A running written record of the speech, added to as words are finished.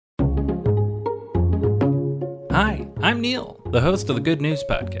Hi, I'm Neil, the host of the Good News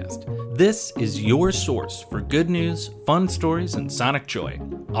Podcast. This is your source for good news, fun stories, and sonic joy.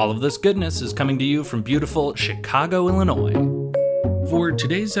 All of this goodness is coming to you from beautiful Chicago, Illinois. For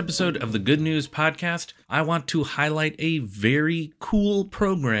today's episode of the Good News Podcast, I want to highlight a very cool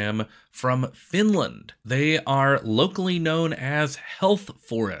program from Finland. They are locally known as health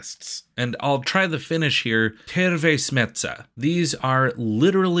forests, and I'll try the Finnish here, terveysmetsä. These are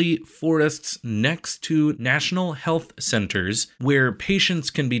literally forests next to national health centers where patients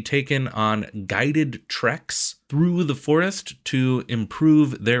can be taken on guided treks through the forest to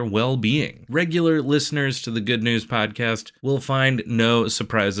improve their well-being. Regular listeners to the Good News Podcast will find no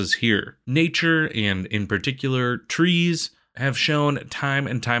surprises here. Nature, and in particular trees, have shown time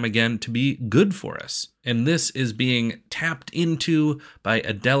and time again to be good for us. And this is being tapped into by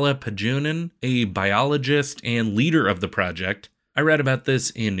Adela Pajunen, a biologist and leader of the project. I read about this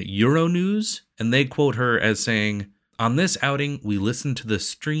in Euronews, and they quote her as saying, "On this outing, we listened to the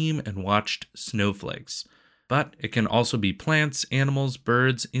stream and watched snowflakes. But it can also be plants, animals,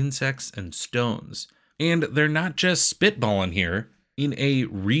 birds, insects, and stones." And they're not just spitballing here. In a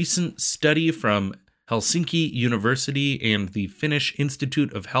recent study from Helsinki University and the Finnish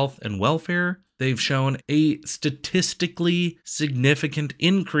Institute of Health and Welfare, they've shown a statistically significant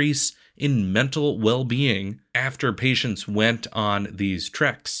increase in mental well-being after patients went on these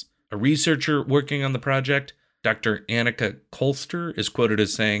treks. A researcher working on the project, Dr. Annika Kolster, is quoted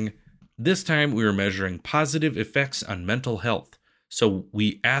as saying, "This time we were measuring positive effects on mental health. So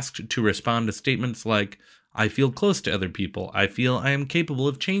we asked to respond to statements like, I feel close to other people. I feel I am capable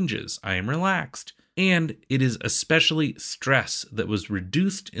of changes. I am relaxed. And it is especially stress that was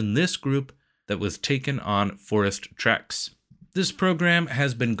reduced in this group that was taken on forest treks." This program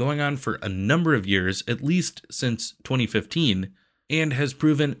has been going on for a number of years, at least since 2015, and has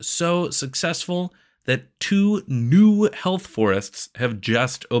proven so successful that 2 new health forests have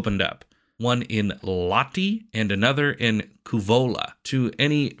just opened up. One in Lahti and another in Kouvola. To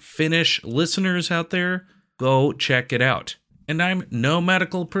any Finnish listeners out there, go check it out. And I'm no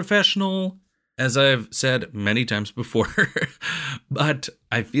medical professional, as I've said many times before, but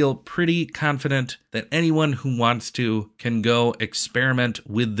I feel pretty confident that anyone who wants to can go experiment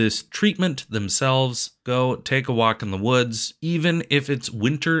with this treatment themselves, go take a walk in the woods, even if it's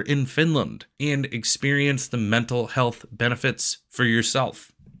winter in Finland, and experience the mental health benefits for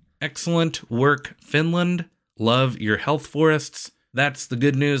yourself. Excellent work, Finland. Love your health forests. That's the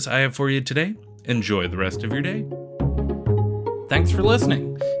good news I have for you today. Enjoy the rest of your day. Thanks for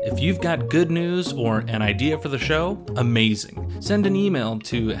listening. If you've got good news or an idea for the show, amazing. Send an email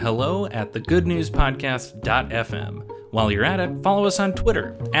to hello@thegoodnewspodcast.fm. While you're at it, follow us on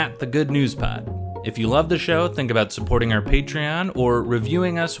Twitter @thegoodnewspod. If you love the show, think about supporting our Patreon or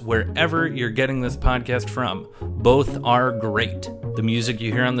reviewing us wherever you're getting this podcast from. Both are great. The music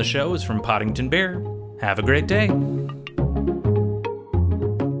you hear on the show is from Poddington Bear. Have a great day.